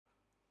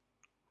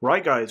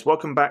Right guys,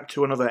 welcome back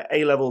to another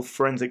A-level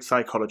forensic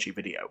psychology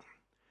video.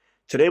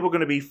 Today we're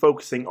going to be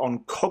focusing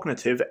on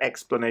cognitive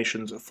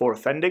explanations for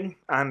offending,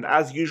 and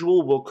as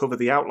usual we'll cover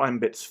the outline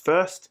bits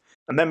first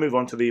and then move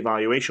on to the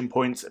evaluation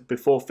points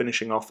before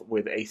finishing off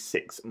with a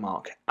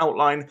 6-mark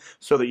outline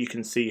so that you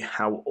can see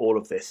how all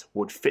of this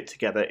would fit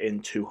together in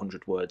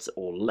 200 words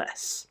or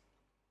less.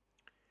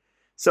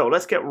 So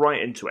let's get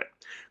right into it.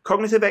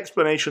 Cognitive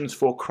explanations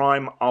for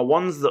crime are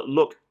ones that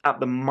look at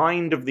the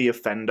mind of the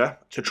offender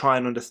to try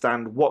and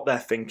understand what they're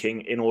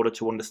thinking in order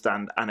to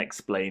understand and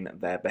explain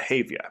their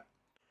behaviour.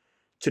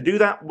 To do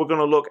that, we're going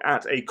to look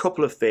at a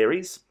couple of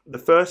theories. The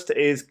first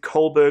is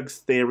Kohlberg's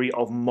theory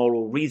of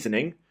moral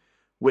reasoning,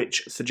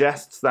 which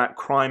suggests that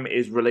crime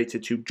is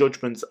related to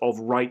judgments of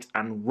right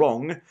and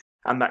wrong,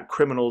 and that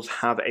criminals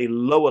have a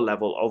lower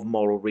level of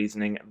moral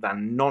reasoning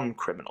than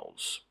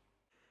non-criminals.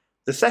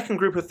 The second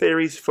group of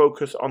theories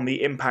focus on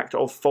the impact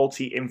of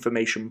faulty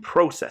information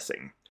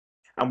processing,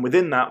 and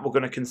within that we're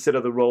going to consider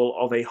the role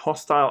of a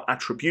hostile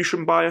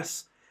attribution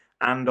bias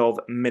and of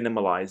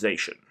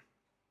minimalisation.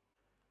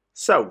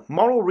 So,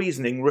 moral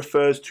reasoning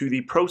refers to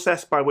the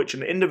process by which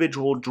an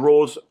individual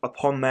draws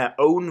upon their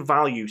own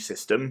value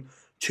system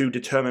to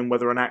determine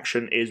whether an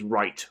action is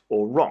right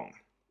or wrong.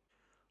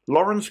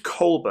 Lawrence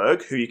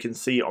Kohlberg, who you can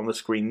see on the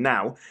screen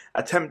now,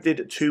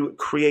 attempted to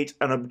create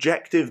an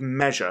objective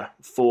measure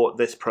for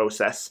this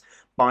process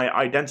by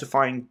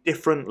identifying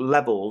different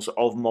levels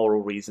of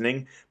moral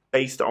reasoning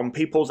based on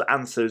people's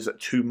answers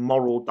to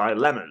moral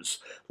dilemmas,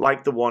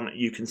 like the one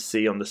you can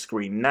see on the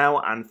screen now,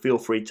 and feel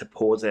free to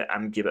pause it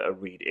and give it a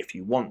read if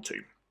you want to.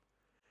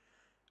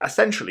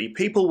 Essentially,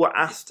 people were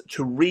asked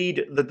to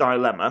read the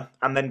dilemma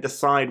and then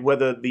decide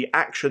whether the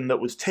action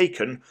that was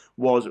taken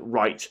was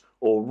right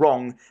or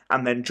wrong,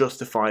 and then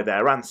justify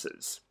their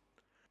answers.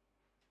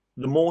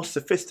 The more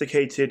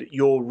sophisticated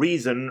your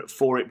reason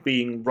for it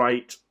being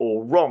right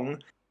or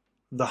wrong,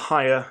 the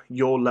higher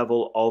your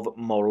level of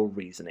moral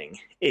reasoning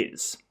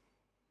is.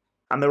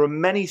 And there are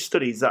many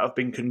studies that have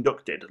been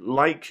conducted,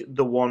 like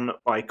the one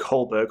by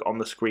Kohlberg on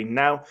the screen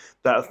now,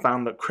 that have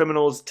found that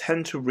criminals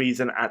tend to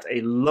reason at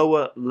a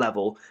lower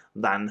level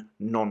than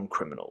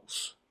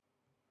non-criminals.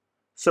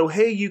 So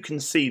here you can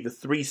see the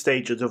 3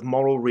 stages of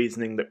moral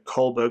reasoning that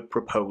Kohlberg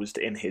proposed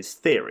in his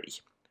theory.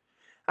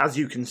 As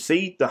you can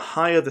see, the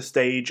higher the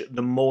stage,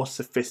 the more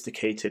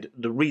sophisticated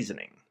the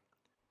reasoning.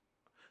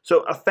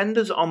 So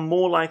offenders are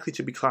more likely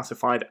to be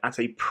classified at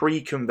a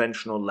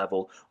pre-conventional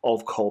level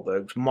of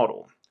Kohlberg's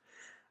model,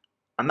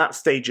 and that's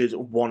stages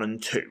 1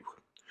 and 2,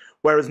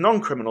 whereas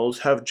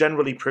non-criminals have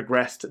generally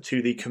progressed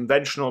to the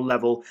conventional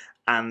level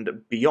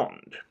and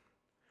beyond.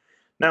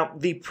 Now,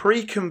 the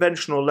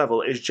pre-conventional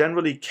level is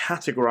generally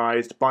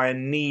categorized by a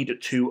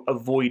need to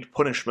avoid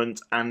punishment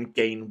and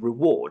gain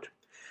reward,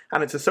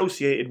 and it's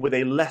associated with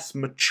a less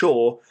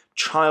mature,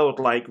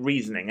 childlike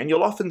reasoning. And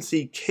you'll often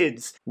see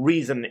kids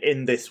reason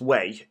in this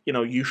way. You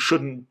know, you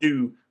shouldn't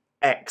do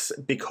X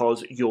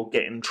because you'll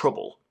get in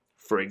trouble,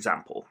 for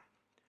example.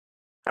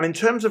 And in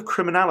terms of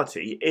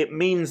criminality, it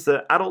means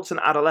that adults and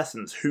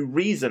adolescents who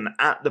reason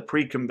at the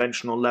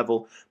pre-conventional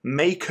level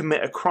may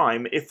commit a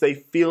crime if they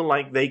feel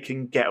like they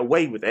can get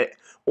away with it,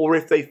 or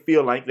if they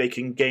feel like they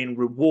can gain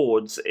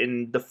rewards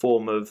in the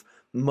form of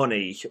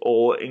money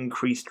or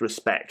increased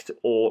respect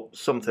or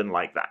something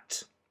like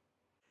that.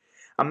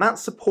 And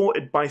that's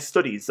supported by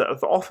studies that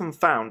have often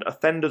found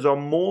offenders are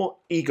more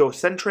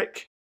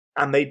egocentric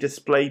and they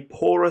display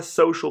poorer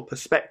social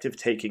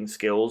perspective-taking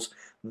skills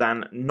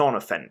than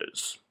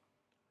non-offenders.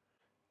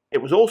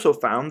 It was also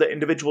found that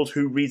individuals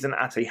who reason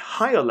at a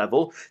higher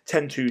level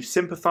tend to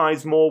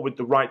sympathise more with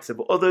the rights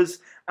of others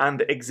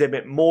and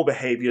exhibit more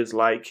behaviours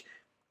like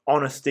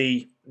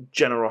honesty,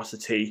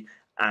 generosity,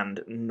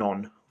 and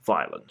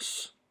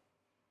non-violence.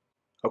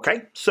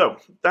 Okay, so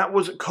that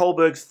was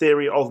Kohlberg's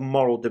theory of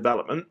moral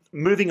development.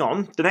 Moving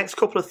on, the next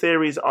couple of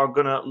theories are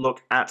going to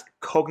look at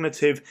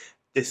cognitive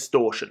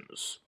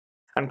distortions.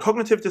 And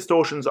cognitive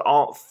distortions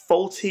are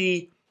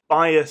faulty,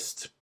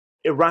 biased,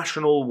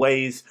 irrational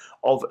ways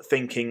of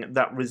thinking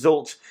that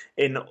result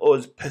in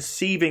us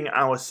perceiving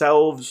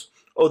ourselves,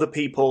 other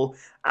people,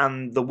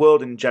 and the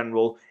world in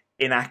general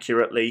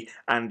inaccurately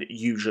and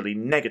usually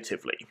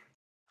negatively.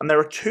 And there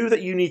are 2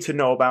 that you need to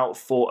know about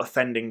for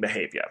offending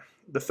behaviour.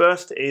 The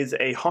first is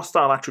a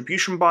hostile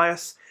attribution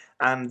bias,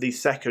 and the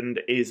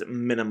second is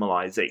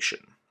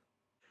minimalisation.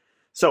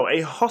 So a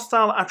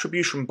hostile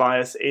attribution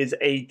bias is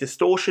a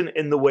distortion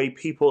in the way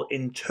people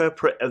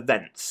interpret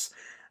events,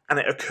 and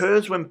it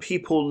occurs when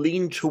people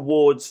lean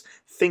towards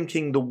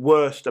thinking the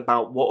worst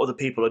about what other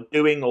people are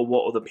doing or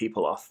what other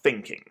people are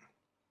thinking.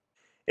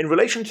 In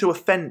relation to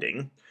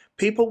offending,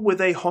 people with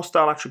a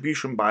hostile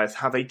attribution bias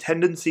have a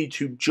tendency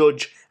to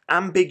judge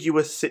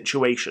ambiguous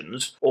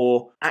situations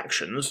or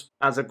actions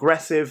as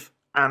aggressive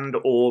and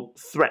or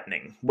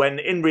threatening, when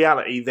in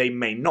reality they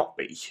may not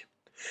be.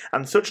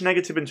 And such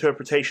negative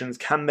interpretations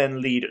can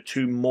then lead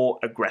to more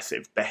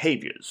aggressive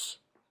behaviours.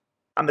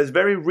 And there's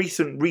very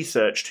recent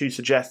research to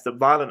suggest that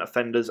violent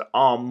offenders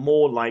are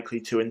more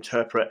likely to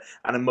interpret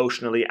an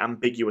emotionally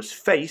ambiguous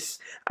face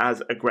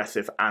as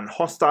aggressive and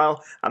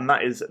hostile, and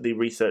that is the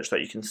research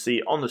that you can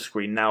see on the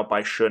screen now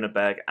by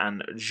Schoenberg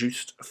and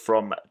Just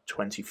from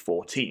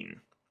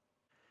 2014.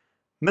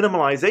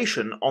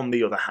 Minimalisation, on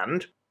the other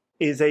hand,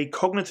 is a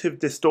cognitive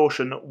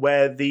distortion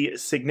where the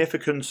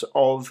significance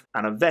of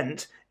an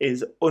event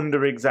is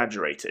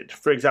under-exaggerated,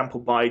 for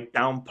example by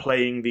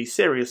downplaying the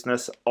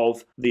seriousness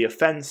of the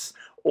offence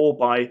or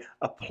by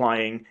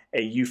applying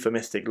a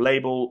euphemistic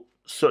label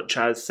such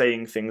as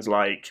saying things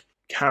like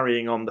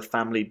carrying on the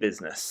family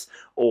business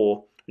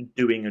or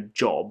doing a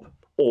job,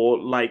 or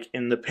like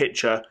in the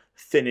picture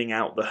thinning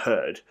out the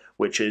herd,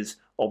 which is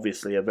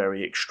obviously a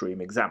very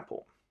extreme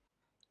example.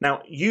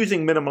 Now,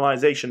 using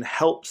minimalisation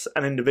helps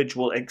an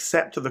individual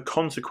accept the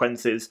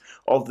consequences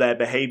of their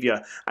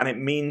behaviour, and it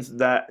means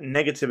that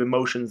negative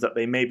emotions that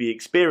they may be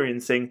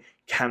experiencing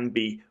can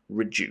be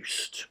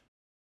reduced.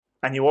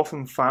 And you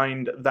often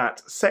find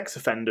that sex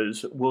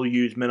offenders will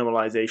use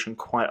minimalisation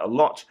quite a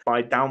lot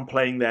by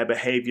downplaying their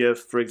behaviour,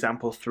 for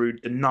example through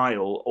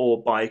denial,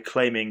 or by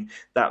claiming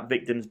that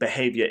victims'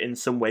 behaviour in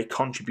some way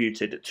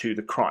contributed to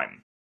the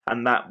crime.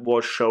 And that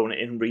was shown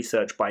in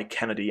research by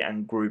Kennedy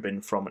and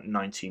Grubin from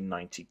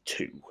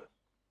 1992.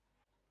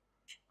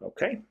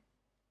 Okay.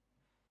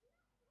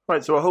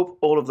 Right, so I hope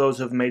all of those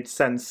have made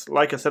sense.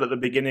 Like I said at the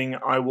beginning,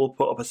 I will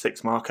put up a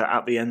 6 marker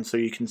at the end so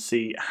you can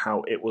see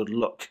how it would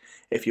look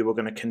if you were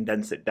going to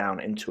condense it down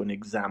into an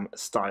exam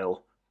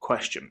style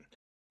question.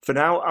 For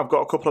now, I've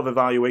got a couple of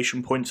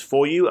evaluation points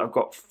for you. I've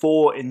got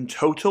 4 in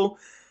total,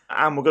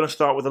 and we're going to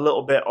start with a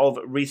little bit of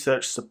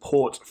research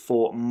support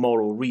for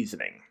moral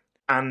reasoning.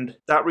 And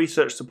that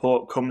research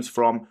support comes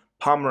from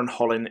Palmer and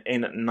Hollin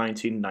in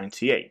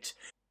 1998.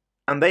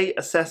 And they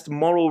assessed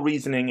moral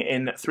reasoning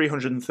in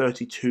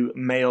 332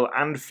 male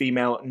and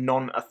female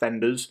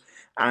non-offenders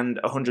and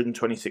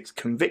 126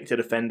 convicted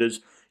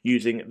offenders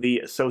using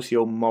the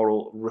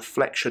socio-moral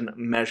reflection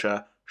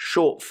measure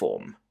short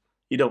form.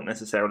 You don't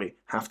necessarily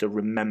have to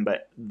remember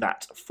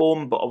that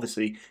form, but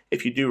obviously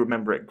if you do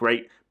remember it,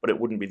 great, but it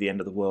wouldn't be the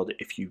end of the world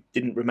if you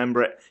didn't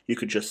remember it. You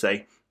could just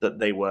say that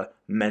they were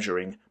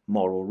measuring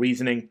moral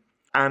reasoning.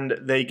 And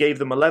they gave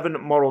them 11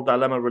 moral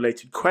dilemma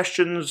related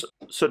questions,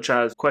 such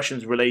as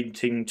questions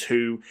relating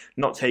to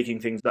not taking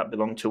things that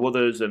belong to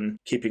others and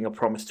keeping a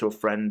promise to a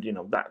friend, you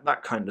know,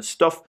 that kind of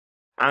stuff.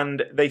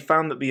 And they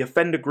found that the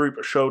offender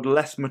group showed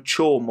less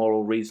mature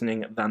moral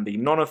reasoning than the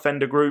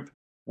non-offender group,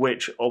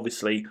 which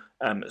obviously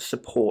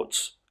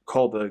supports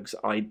Kohlberg's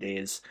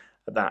ideas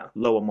that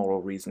lower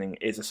moral reasoning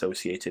is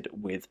associated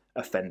with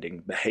offending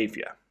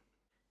behaviour.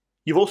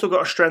 You've also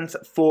got a strength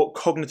for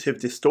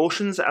cognitive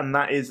distortions, and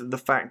that is the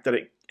fact that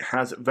it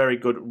has very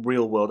good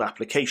real-world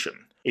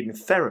application in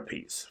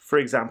therapies. For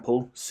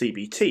example,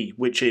 CBT,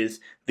 which is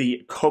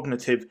the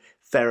cognitive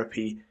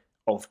therapy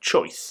of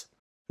choice.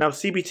 Now,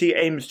 CBT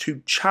aims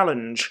to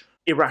challenge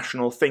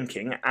irrational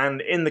thinking,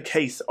 and in the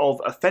case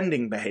of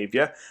offending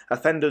behaviour,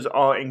 offenders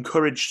are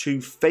encouraged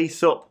to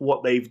face up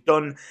what they've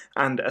done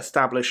and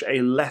establish a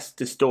less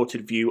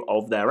distorted view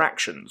of their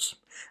actions.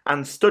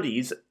 And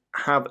studies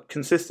have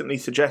consistently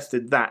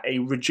suggested that a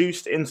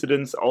reduced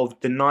incidence of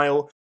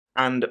denial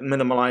and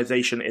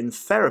minimalisation in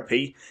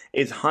therapy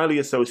is highly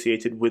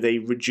associated with a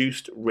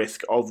reduced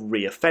risk of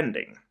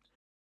reoffending.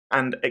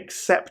 And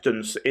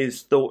acceptance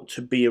is thought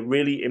to be a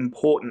really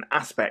important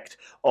aspect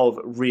of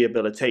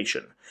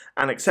rehabilitation.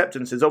 And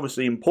acceptance is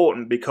obviously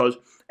important because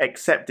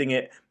accepting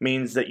it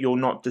means that you're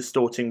not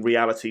distorting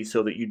reality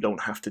so that you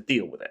don't have to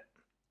deal with it.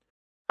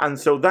 And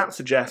so that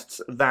suggests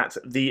that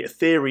the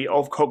theory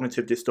of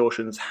cognitive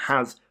distortions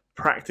has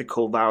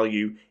practical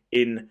value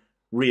in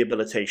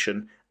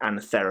rehabilitation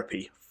and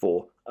therapy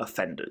for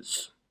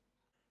offenders.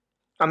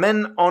 And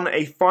then on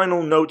a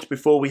final note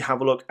before we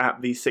have a look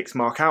at the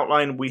 6-mark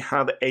outline, we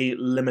have a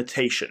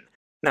limitation.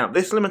 Now,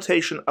 this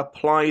limitation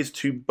applies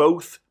to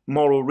both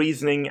moral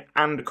reasoning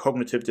and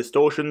cognitive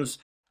distortions.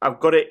 I've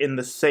got it in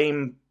the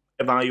same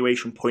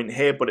evaluation point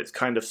here, but it's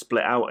kind of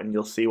split out, and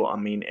you'll see what I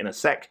mean in a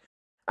sec.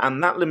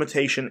 And that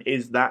limitation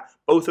is that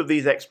both of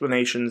these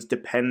explanations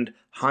depend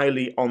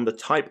highly on the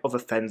type of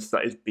offence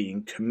that is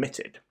being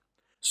committed.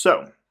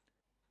 So,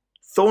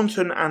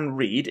 Thornton and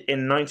Reed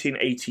in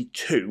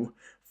 1982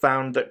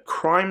 found that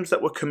crimes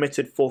that were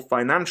committed for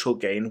financial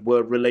gain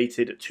were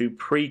related to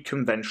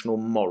pre-conventional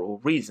moral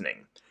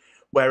reasoning,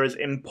 whereas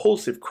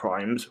impulsive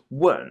crimes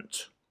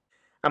weren't.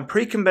 And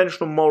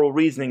pre-conventional moral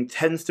reasoning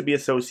tends to be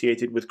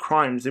associated with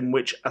crimes in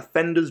which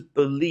offenders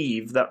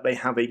believe that they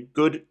have a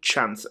good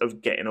chance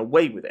of getting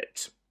away with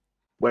it,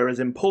 whereas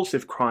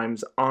impulsive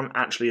crimes aren't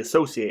actually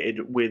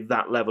associated with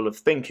that level of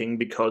thinking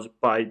because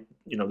by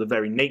the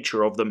very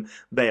nature of them,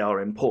 they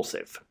are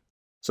impulsive.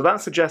 So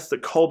that suggests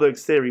that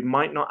Kohlberg's theory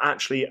might not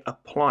actually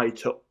apply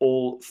to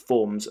all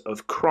forms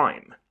of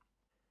crime.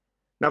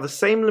 Now, the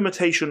same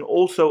limitation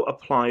also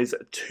applies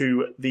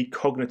to the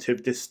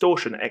cognitive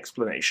distortion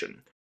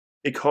explanation,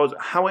 because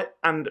Howitt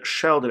and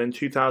Sheldon in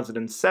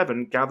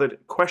 2007 gathered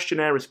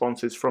questionnaire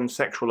responses from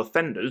sexual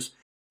offenders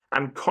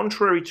And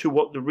contrary to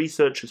what the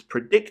researchers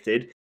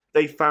predicted,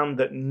 they found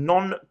that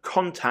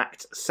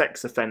non-contact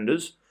sex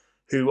offenders,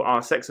 who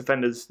are sex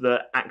offenders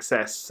that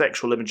access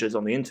sexual images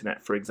on the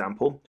internet, for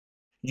example,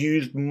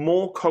 used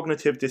more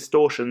cognitive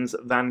distortions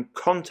than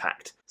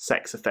contact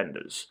sex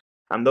offenders.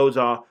 And those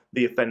are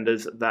the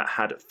offenders that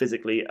had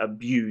physically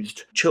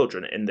abused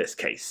children in this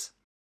case.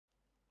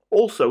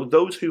 Also,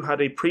 those who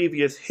had a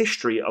previous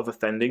history of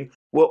offending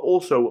were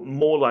also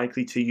more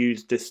likely to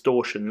use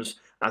distortions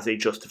as a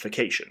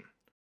justification.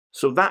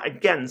 So that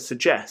again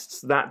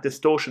suggests that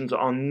distortions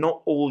are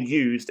not all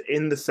used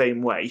in the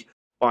same way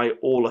by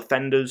all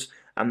offenders,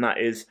 and that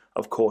is,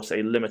 of course,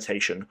 a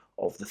limitation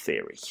of the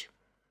theory.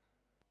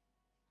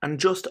 And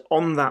just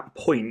on that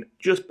point,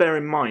 just bear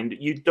in mind,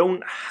 you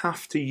don't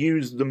have to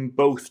use them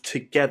both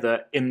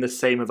together in the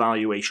same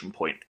evaluation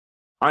point.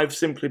 I've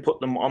simply put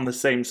them on the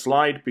same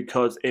slide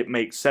because it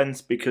makes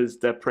sense, because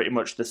they're pretty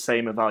much the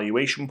same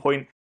evaluation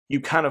point.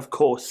 You can, of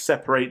course,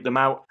 separate them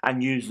out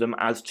and use them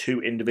as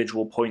two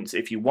individual points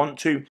if you want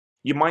to.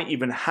 You might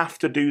even have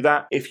to do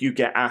that if you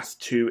get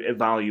asked to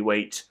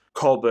evaluate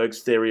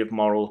Kohlberg's theory of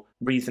moral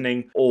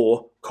reasoning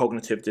or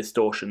cognitive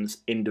distortions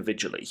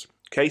individually.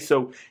 Okay,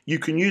 so you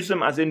can use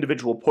them as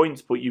individual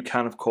points, but you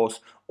can, of course,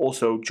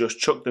 also just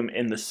chuck them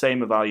in the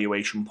same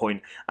evaluation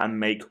point and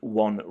make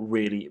one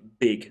really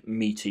big,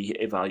 meaty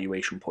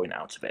evaluation point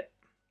out of it.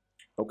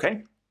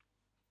 Okay?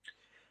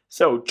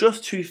 So,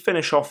 just to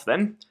finish off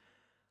then,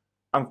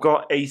 I've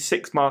got a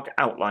 6-mark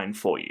outline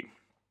for you.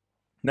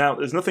 Now,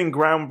 there's nothing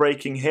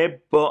groundbreaking here,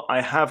 but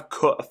I have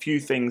cut a few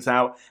things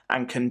out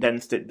and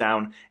condensed it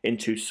down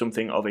into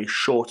something of a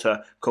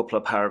shorter couple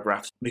of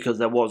paragraphs, because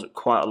there was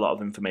quite a lot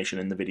of information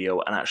in the video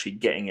and actually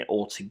getting it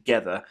all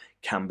together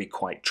can be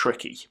quite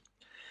tricky.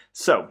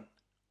 So,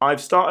 I've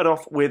started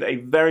off with a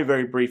very,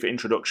 very brief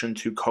introduction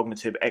to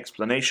cognitive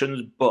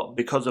explanations, but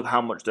because of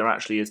how much there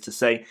actually is to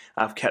say,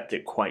 I've kept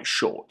it quite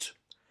short.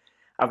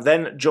 I've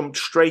then jumped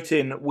straight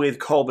in with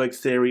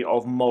Kohlberg's theory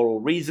of moral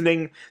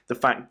reasoning, the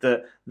fact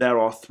that there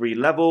are 3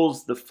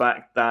 levels, the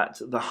fact that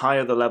the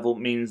higher the level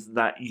means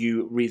that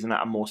you reason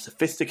at a more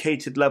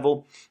sophisticated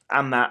level,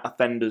 and that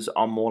offenders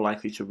are more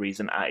likely to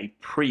reason at a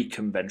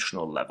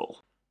pre-conventional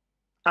level.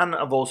 And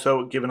I've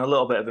also given a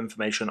little bit of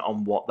information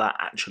on what that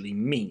actually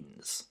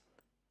means.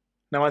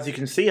 Now, as you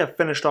can see, I've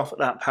finished off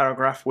that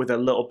paragraph with a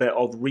little bit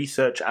of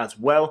research as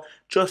well,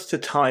 just to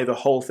tie the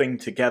whole thing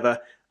together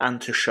and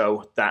to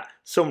show that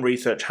some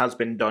research has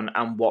been done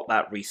and what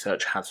that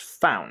research has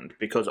found,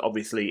 because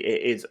obviously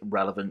it is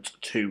relevant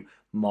to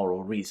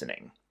moral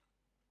reasoning.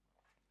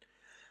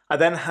 I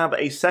then have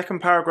a second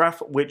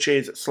paragraph which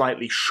is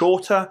slightly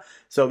shorter,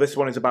 so this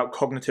one is about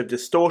cognitive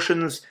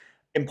distortions.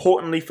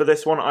 Importantly for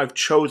this one, I've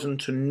chosen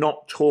to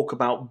not talk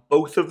about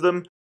both of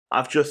them.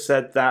 I've just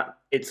said that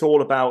it's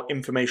all about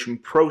information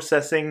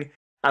processing,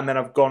 and then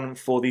I've gone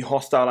for the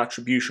hostile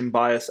attribution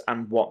bias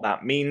and what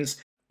that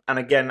means. And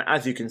again,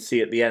 as you can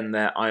see at the end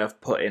there, I have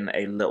put in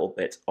a little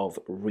bit of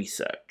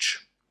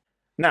research.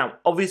 Now,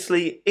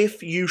 obviously,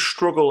 if you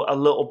struggle a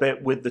little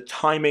bit with the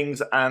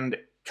timings and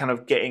kind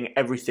of getting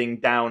everything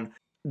down,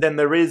 then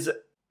there is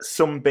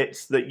some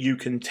bits that you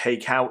can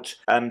take out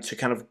to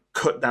kind of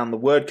cut down the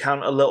word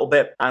count a little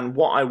bit. And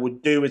what I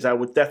would do is I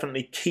would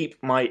definitely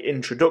keep my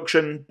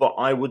introduction, but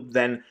I would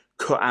then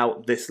cut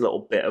out this little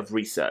bit of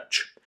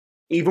research.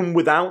 Even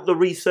without the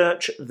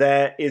research,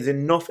 there is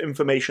enough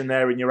information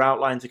there in your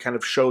outline to kind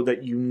of show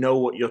that you know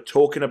what you're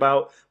talking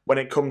about when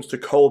it comes to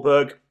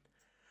Kohlberg.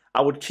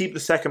 I would keep the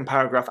second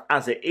paragraph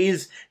as it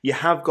is. You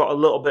have got a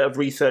little bit of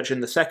research in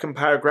the second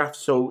paragraph,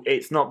 so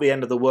it's not the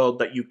end of the world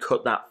that you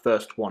cut that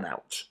first one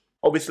out.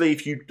 Obviously,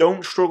 if you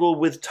don't struggle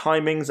with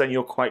timings and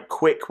you're quite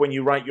quick when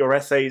you write your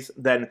essays,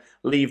 then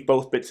leave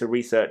both bits of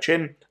research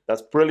in.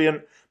 That's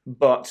brilliant,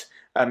 but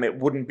it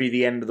wouldn't be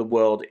the end of the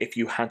world if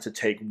you had to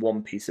take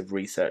one piece of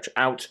research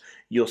out.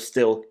 You'll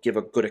still give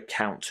a good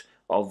account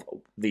of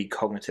the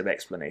cognitive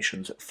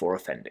explanations for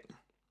offending.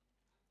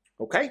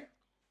 Okay?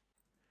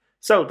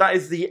 So that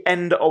is the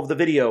end of the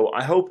video.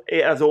 I hope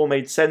it has all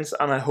made sense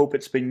and I hope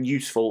it's been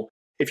useful.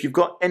 If you've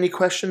got any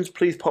questions,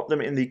 please pop them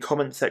in the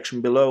comment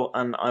section below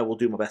and I will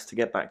do my best to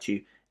get back to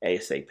you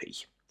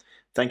ASAP.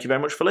 Thank you very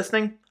much for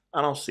listening,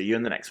 and I'll see you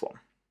in the next one.